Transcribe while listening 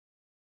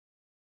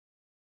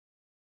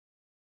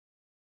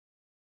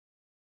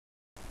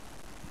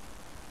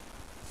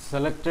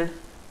selected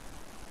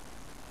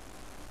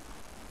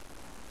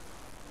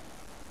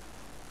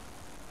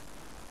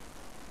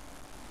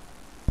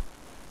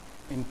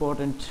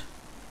important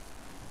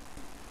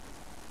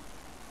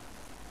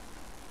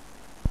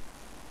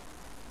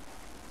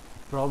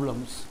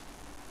problems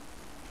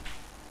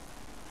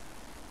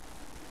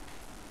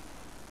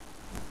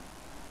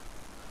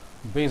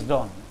based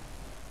on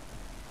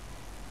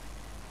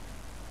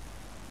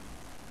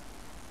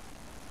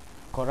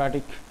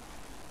quadratic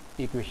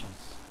equations.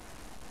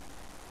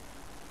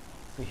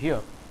 So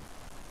here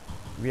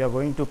we are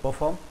going to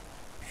perform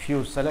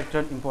few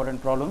selected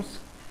important problems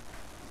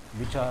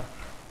which are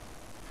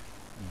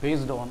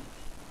based on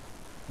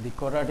the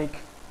quadratic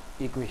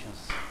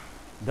equations,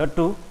 that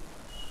too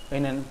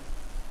in an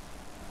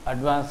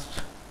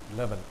advanced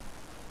level.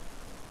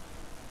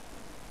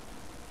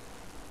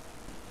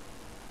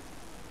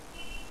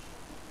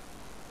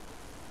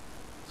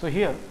 So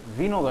here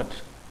we know that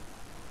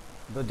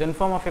the gen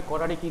form of a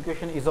quadratic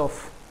equation is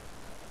of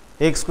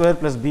x square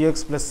plus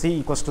bx plus c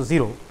equals to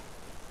 0.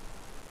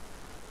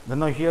 Then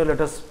now here let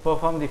us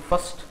perform the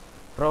first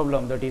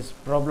problem, that is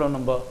problem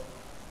number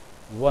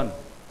 1.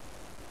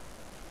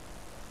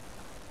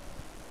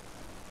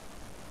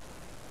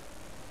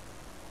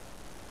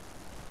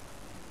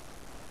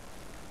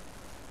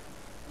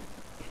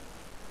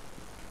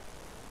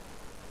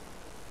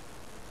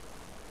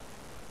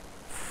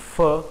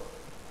 For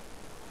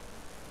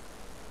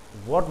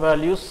what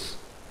values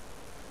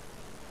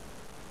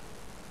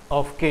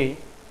of k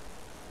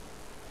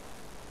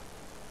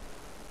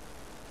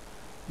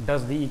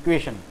does the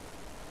equation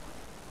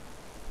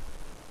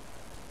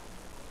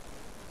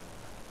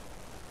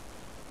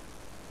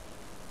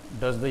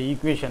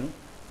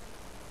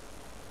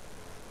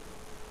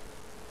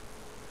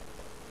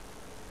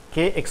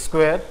kx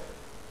square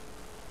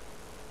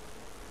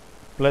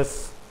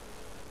plus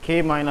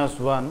k minus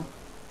 1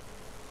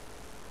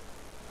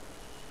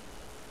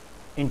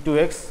 into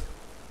x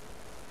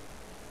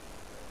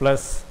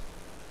plus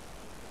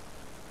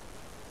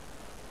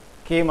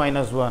k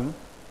minus 1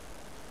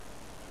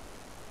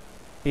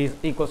 is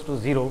equals to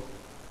 0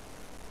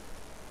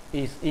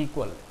 is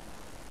equal.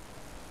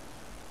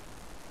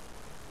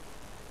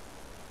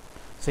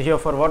 So here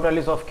for what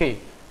values of k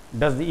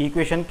does the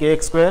equation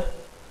kx square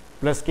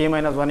plus k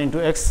minus 1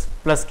 into x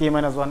plus k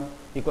minus 1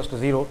 equals to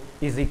 0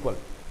 is equal.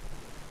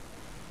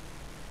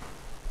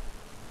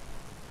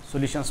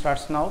 Solution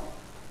starts now.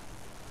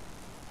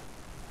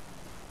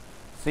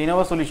 So in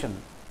our solution,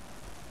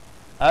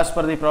 as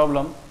per the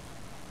problem,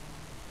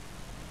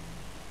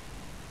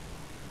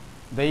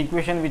 the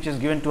equation which is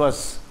given to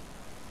us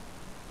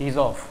is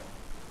of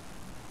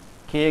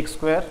kx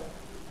square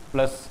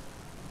plus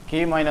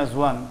k minus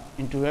 1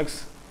 into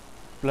x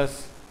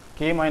plus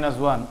k minus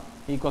 1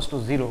 equals to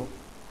 0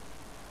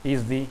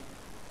 is the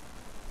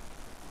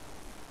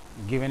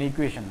given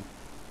equation.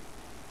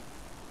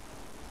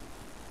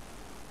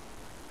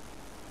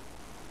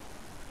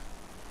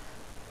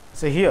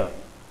 So here,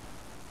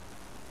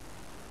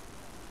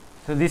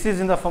 so this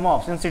is in the form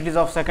of, since it is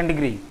of second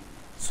degree,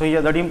 so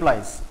here that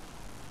implies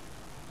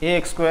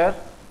ax square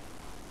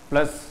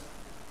plus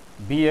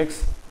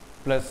bx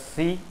plus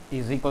c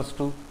is equals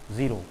to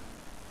 0,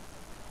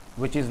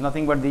 which is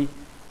nothing but the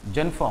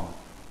gen form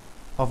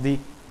of the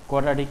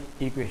quadratic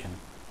equation.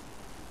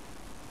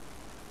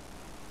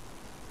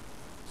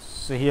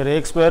 So here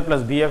ax square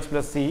plus bx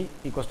plus c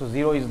equals to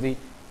 0 is the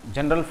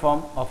general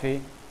form of a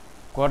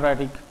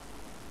quadratic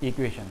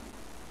equation.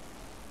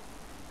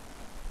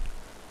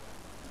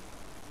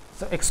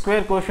 So x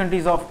square quotient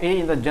is of a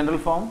in the general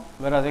form,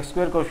 whereas x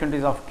square quotient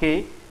is of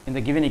k in the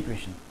given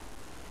equation.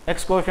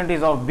 X quotient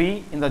is of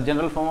b in the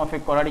general form of a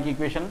quadratic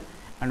equation,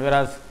 and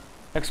whereas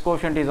x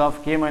quotient is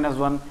of k minus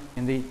 1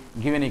 in the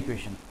given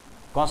equation.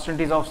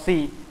 Constant is of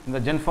c in the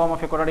gen form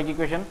of a quadratic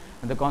equation,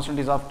 and the constant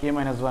is of k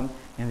minus 1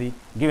 in the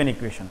given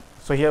equation.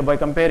 So here by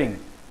comparing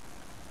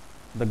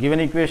the given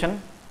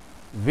equation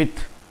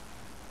with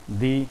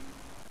the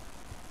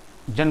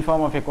gen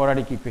form of a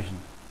quadratic equation,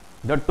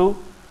 that too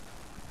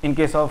in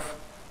case of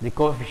the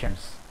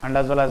coefficients and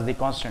as well as the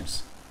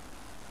constants.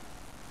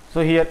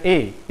 So here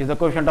a is the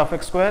coefficient of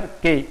x square,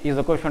 k is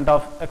the coefficient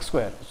of x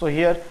square. So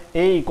here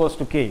a equals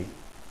to k.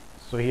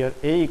 So here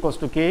a equals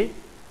to k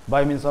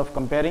by means of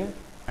comparing,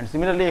 and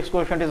similarly x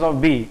coefficient is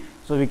of b.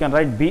 So we can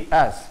write b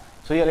as,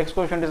 so here x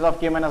coefficient is of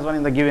k minus 1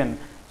 in the given.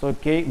 So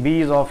k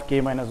b is of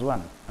k minus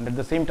 1, and at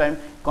the same time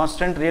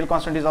constant, real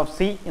constant is of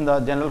c in the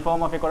general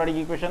form of a quadratic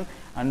equation,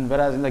 and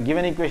whereas in the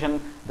given equation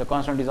the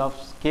constant is of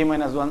k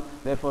minus 1.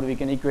 Therefore we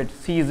can equate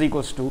c is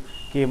equals to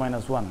k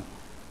minus 1.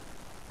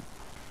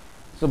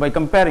 So by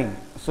comparing,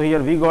 so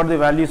here we got the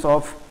values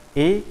of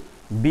a,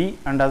 b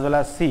and as well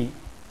as c,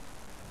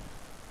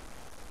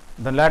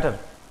 the latter.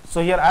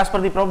 So here as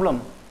per the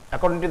problem,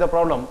 according to the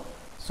problem,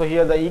 so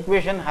here the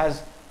equation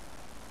has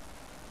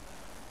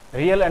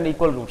real and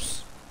equal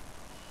roots.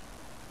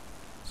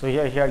 So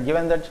here he had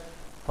given that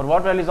for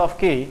what values of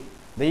k,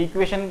 the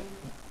equation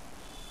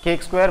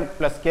kx square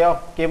plus k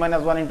of k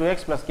minus 1 into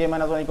x plus k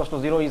minus 1 equals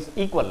to 0 is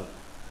equal.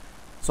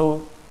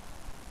 So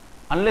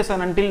unless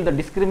and until the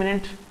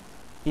discriminant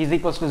is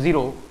equals to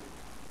 0,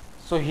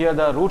 so here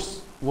the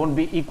roots won't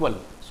be equal.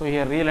 So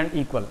here real and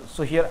equal.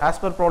 So here as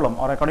per problem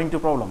or according to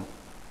problem,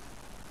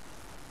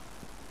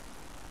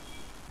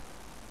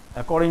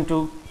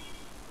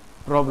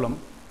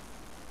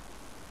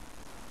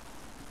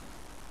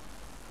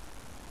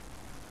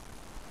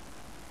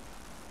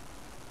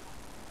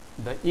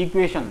 the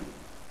equation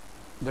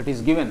that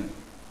is given,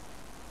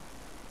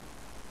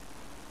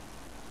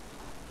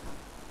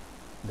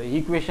 the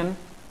equation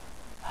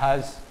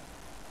has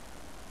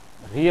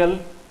real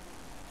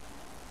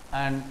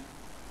and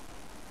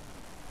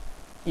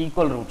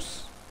equal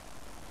roots.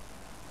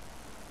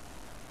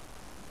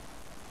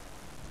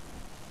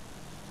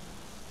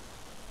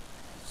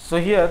 So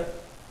here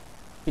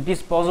it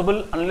is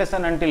possible unless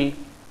and until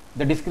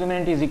the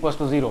discriminant is equals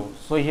to 0.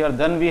 So here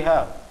then we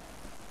have,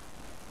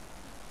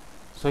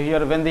 so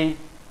here when the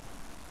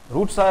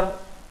roots are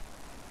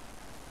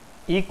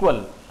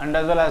equal and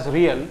as well as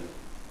real,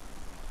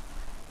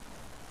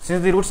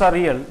 since the roots are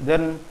real,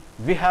 then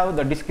we have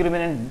the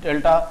discriminant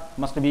delta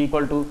must be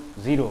equal to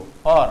 0,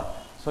 or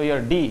so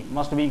here d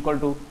must be equal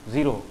to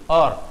 0,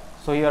 or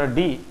so here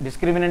d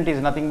discriminant is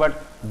nothing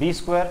but b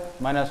square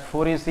minus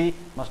 4ac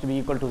must be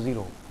equal to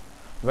 0,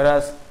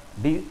 whereas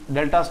d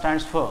delta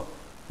stands for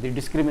the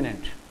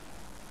discriminant.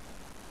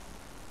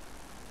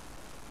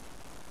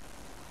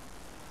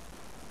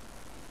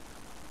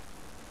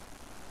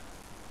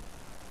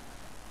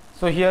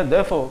 So here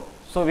therefore,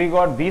 so we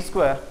got b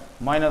square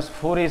minus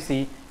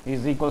 4ac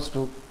is equals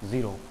to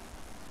 0.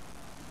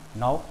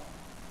 Now,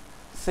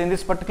 so in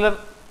this particular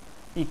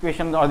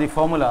equation or the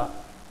formula,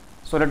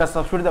 so let us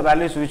substitute the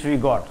values which we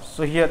got.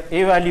 So here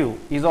a value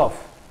is of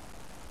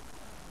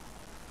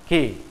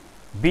k,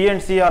 b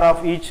and c are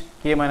of each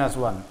k minus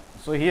 1.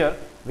 So here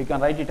we can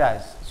write it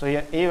as, so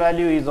here a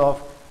value is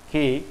of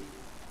k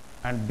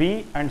and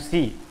b and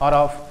c are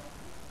of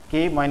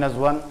k minus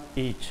 1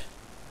 each.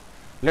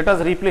 Let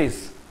us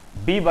replace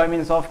b by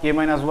means of k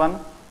minus 1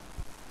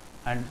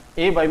 and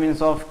a by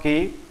means of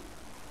k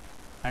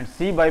and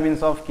c by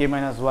means of k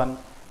minus 1,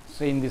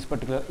 so in this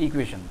particular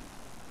equation.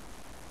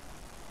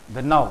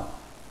 Then now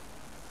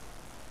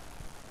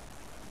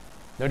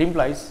that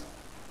implies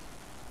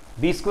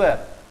b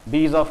square,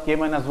 b is of k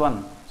minus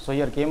 1, so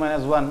here k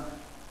minus 1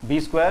 b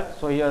square,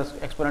 so here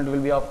exponent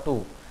will be of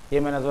 2, k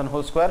minus 1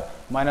 whole square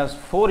minus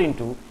 4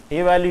 into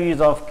a value is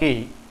of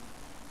k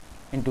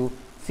into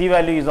c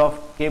value is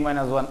of k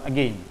minus 1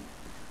 again.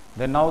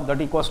 Then now that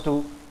equals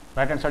to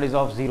right hand side is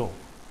of 0.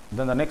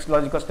 Then the next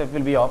logical step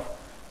will be of,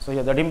 so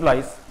here that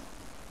implies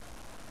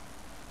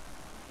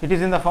it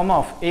is in the form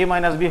of a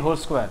minus b whole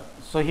square.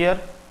 So here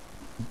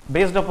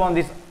based upon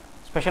this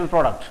special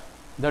product,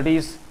 that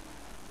is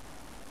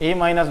a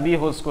minus b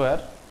whole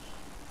square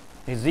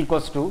is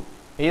equals to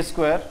a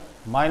square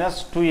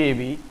minus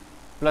 2ab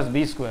plus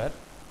b square.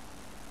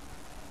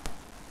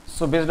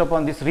 So based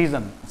upon this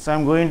reason, so I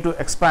am going to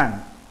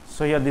expand.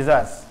 So here this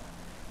as,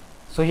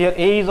 so here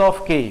a is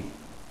of k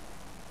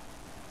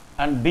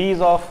and b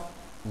is of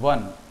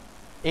 1,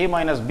 a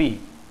minus b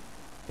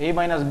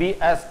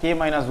as k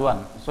minus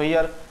 1. So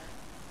here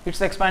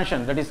its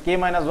expansion, that is k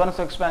minus 1's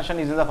expansion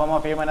is in the form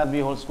of a minus b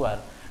whole square.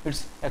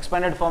 Its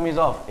expanded form is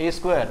of a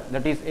square,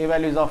 that is a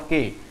value is of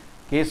k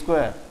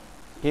square,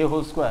 k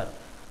whole square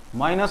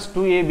minus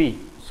 2ab.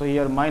 So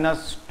here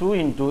minus 2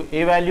 into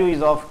a value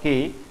is of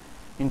k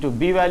into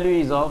b value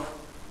is of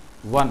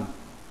 1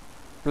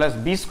 plus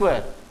b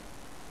square.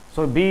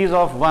 So b is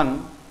of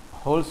 1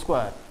 whole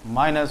square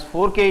minus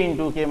 4k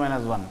into k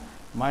minus 1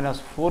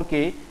 minus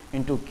 4k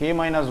into k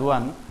minus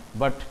 1,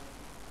 but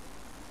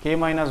k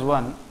minus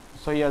 1,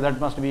 so here that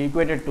must be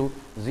equated to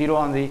 0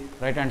 on the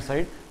right hand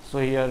side. So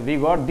here we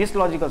got this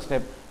logical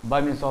step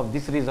by means of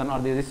this reason or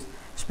this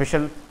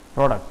special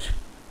product.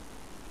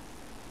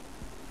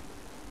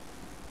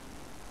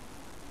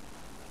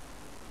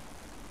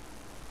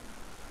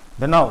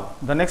 Then now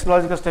the next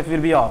logical step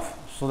will be of,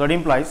 so that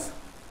implies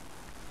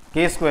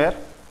k square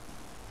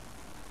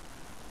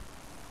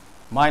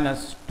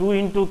minus 2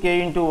 into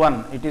k into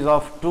 1, it is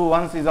of 2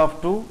 ones is of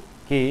 2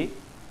 k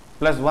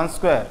plus 1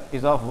 square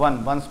is of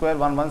 1 square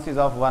 1 ones is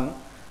of 1.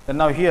 Then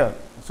now here,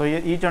 so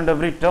here each and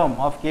every term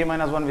of k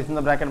minus 1 within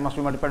the bracket must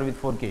be multiplied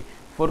with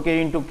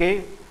 4k into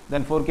k,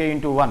 then 4k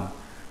into 1.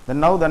 Then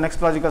now the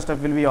next logical step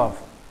will be of,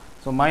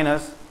 so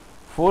minus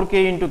 4k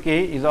into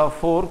k is of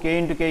 4, k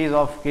into k is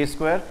of k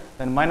square,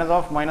 then minus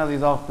of minus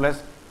is of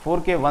plus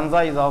 4k ones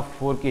is of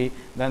 4k,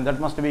 then that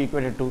must be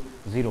equated to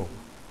 0.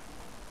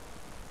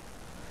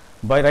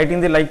 By writing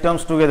the like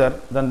terms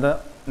together, then the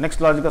next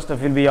logical step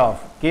will be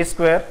of k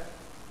square,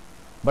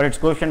 but its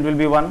coefficient will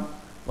be 1.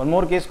 One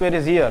more k square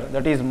is here,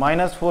 that is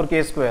minus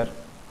 4k square,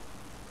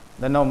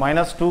 then now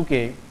minus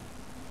 2k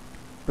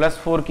plus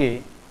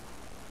 4k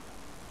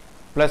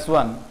plus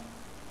 1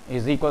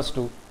 is equals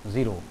to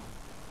 0.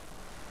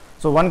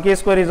 So 1k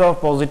square is of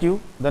positive,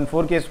 then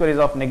 4k square is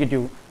of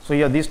negative. So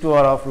here these two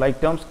are of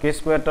like terms, k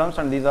square terms,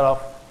 and these are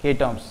of k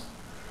terms.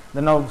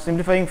 Then now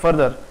simplifying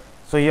further,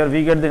 so here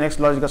we get the next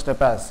logical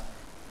step as,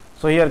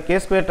 so here k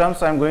square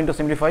terms I am going to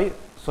simplify.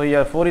 So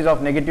here 4 is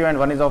of negative and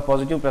 1 is of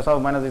positive, plus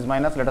of minus is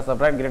minus, let us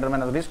subtract, greater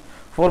minus least.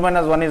 4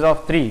 minus 1 is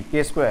of 3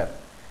 k square.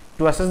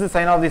 To assess the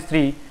sign of this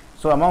 3,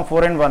 so among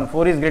 4 and 1,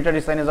 4 is greater,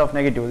 its sign is of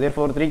negative,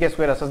 therefore 3k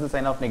square assess the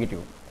sign of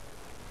negative.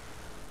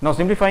 Now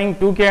simplifying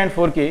 2k and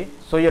 4k,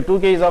 so here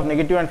 2k is of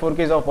negative and 4k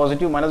is of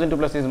positive, minus into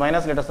plus is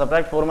minus, let us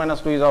subtract, 4 minus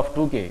 2 is of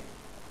 2k.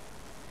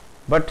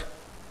 But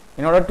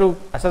in order to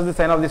assess the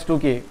sign of this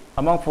 2k,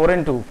 among 4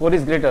 and 2, 4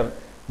 is greater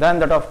than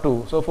that of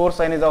 2, so 4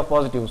 sign is of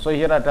positive, so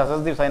here I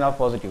assess the sign of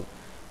positive,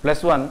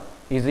 plus 1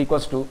 is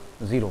equals to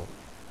 0.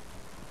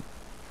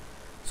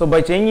 So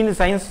by changing the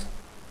signs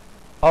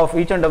of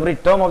each and every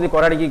term of the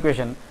quadratic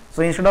equation,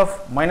 so instead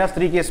of minus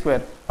 3k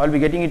square, I will be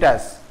getting it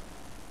as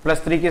plus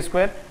 3k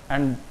square,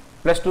 and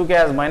plus 2k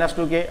as minus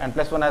 2k, and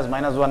plus 1 as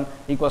minus 1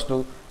 equals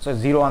to, so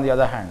 0 on the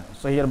other hand.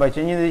 So here by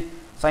changing the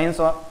signs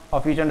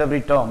of each and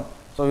every term,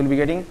 so we will be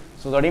getting,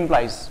 so that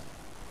implies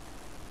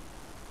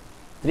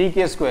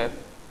 3k square,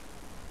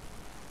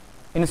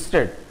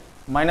 instead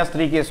minus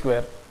 3k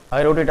square,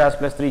 I wrote it as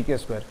plus 3k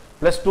square,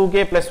 plus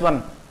 2k plus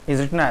 1 is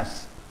written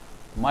as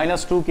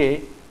minus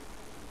 2k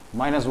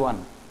minus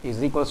 1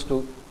 is equals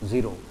to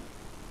 0.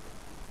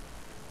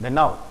 Then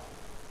now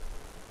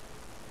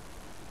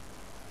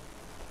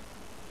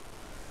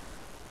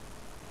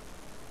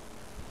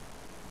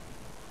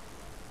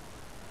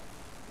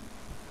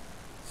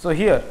so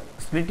here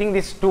splitting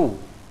this 2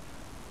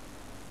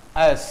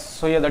 as,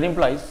 so here that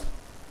implies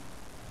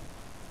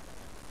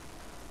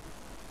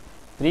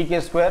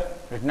 3k square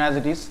written as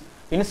it is,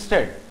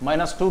 instead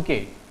minus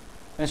 2k,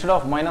 instead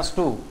of minus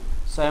 2,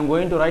 so I am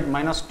going to write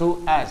minus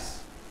 2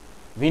 as,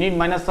 we need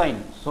minus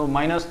sign, so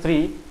minus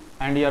 3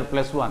 and here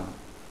plus 1.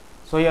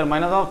 So here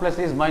minus of plus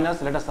is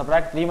minus, let us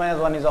subtract, 3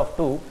 minus 1 is of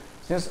 2,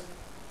 since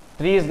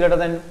 3 is greater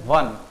than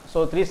 1,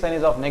 so 3 sign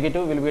is of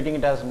negative, we will be getting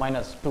it as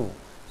minus 2.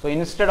 So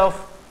instead of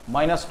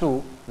minus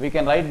 2, we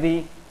can write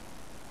the,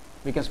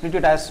 we can split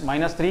it as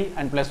minus 3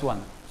 and plus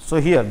 1. So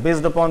here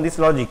based upon this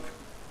logic,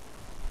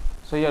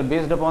 so here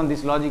based upon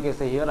this logic, I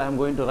say here I am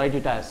going to write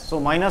it as, so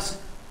minus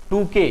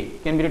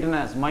 2k can be written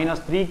as minus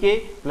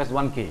 3k plus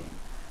 1k.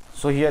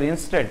 So here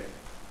instead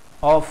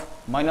of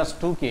minus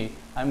 2k,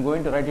 I am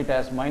going to write it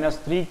as minus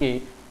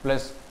 3k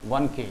plus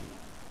 1k.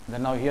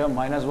 Then now here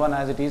minus 1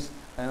 as it is,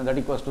 and that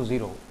equals to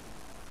 0.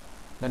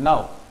 Then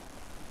now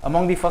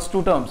among the first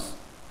two terms,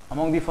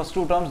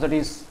 that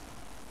is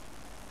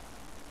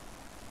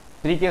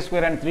 3k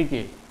square and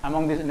 3k,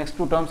 among the next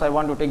two terms I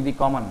want to take the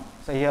common.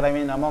 So here I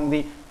mean among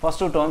the first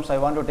two terms I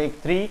want to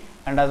take 3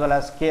 and as well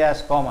as k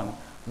as common.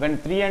 When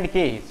 3 and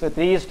k, so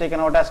 3 is taken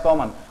out as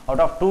common, out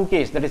of 2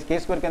 k's, that is k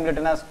square can be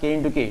written as k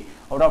into k,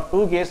 out of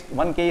 2 k's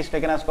 1 k is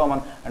taken as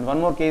common and one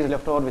more k is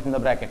left over within the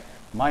bracket,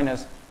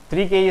 minus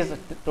 3k is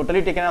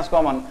totally taken as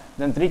common,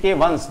 then 3k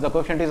once, the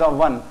coefficient is of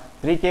 1,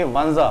 3k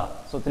ones are,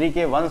 so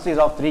 3k once is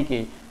of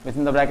 3k,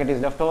 within the bracket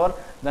is left over,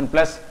 then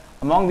plus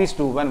among these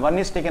two, when 1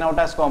 is taken out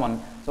as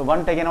common, so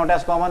 1 taken out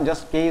as common,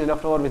 just k is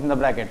left over within the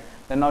bracket,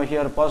 then now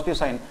here positive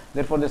sign,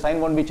 therefore the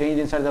sign won't be changed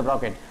inside the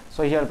bracket,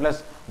 so here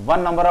plus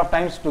 1 number of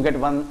times to get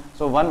 1,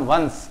 so 1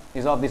 once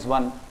is of this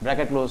 1,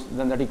 bracket closed,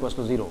 then that equals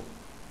to 0.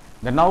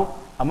 Then now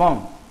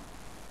among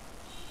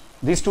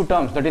these two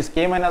terms, that is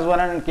k minus 1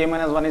 and k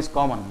minus 1 is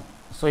common,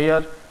 so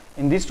here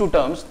in these two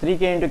terms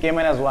 3k into k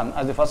minus 1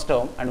 as the first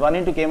term and 1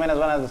 into k minus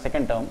 1 as the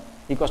second term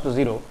equals to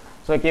 0.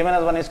 So k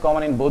minus 1 is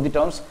common in both the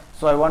terms,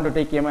 so I want to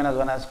take k minus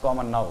 1 as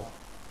common now.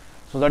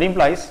 So that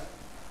implies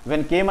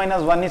when k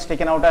minus 1 is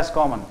taken out as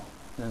common,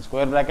 then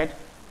square bracket,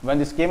 when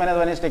this k minus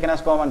 1 is taken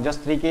as common,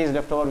 just 3k is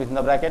left over within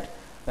the bracket,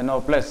 then now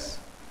plus,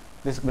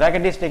 this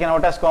bracket is taken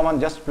out as common,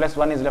 just plus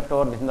 1 is left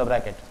over within the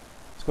bracket,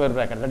 square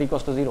bracket, that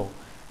equals to 0.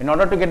 In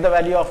order to get the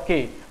value of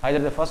k, either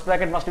the first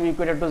bracket must be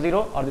equated to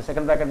 0 or the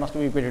second bracket must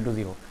be equated to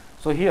 0.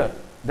 So here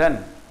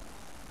then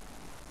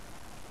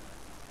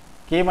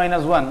k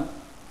minus 1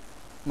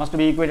 must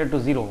be equated to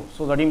 0,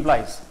 so that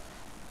implies,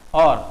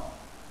 or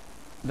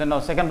then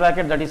now second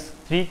bracket, that is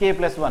 3k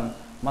plus 1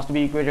 must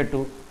be equated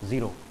to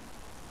 0.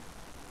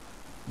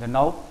 Then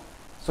now,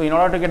 so in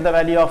order to get the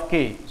value of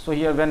k, so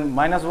here when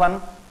minus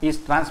 1 is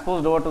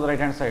transposed over to the right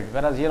hand side,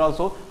 whereas here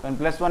also when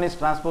plus 1 is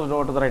transposed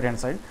over to the right hand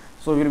side,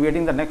 so we will be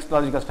getting the next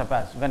logical step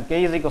as when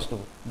k is equals to,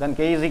 then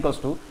k is equals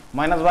to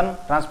minus 1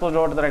 transposed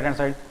over to the right hand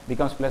side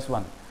becomes plus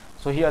 1.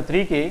 So here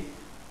 3k,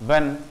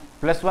 when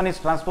plus 1 is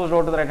transposed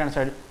over to the right hand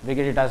side, we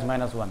get it as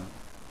minus 1.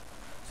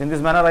 So in this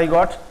manner I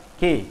got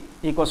k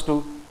equals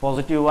to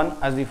positive 1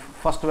 as the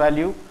first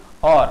value,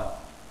 or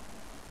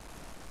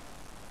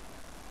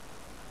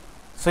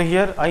so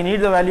here I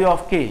need the value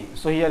of k,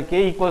 so here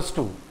k equals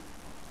to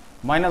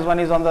minus 1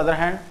 is on the other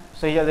hand,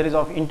 so here there is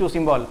of into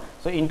symbol,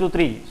 so into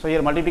 3, so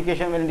here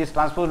multiplication when it is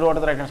transposed over to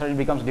the right hand side it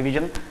becomes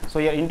division, so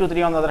here into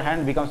 3 on the other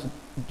hand becomes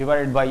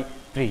divided by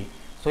 3,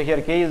 so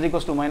here k is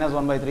equals to minus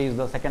 1 by 3 is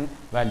the second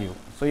value.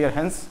 So here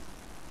hence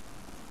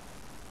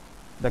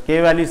the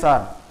k values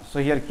are, so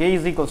here k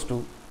is equals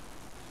to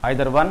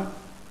either 1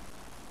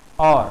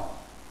 or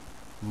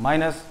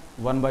minus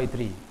 1 by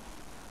 3.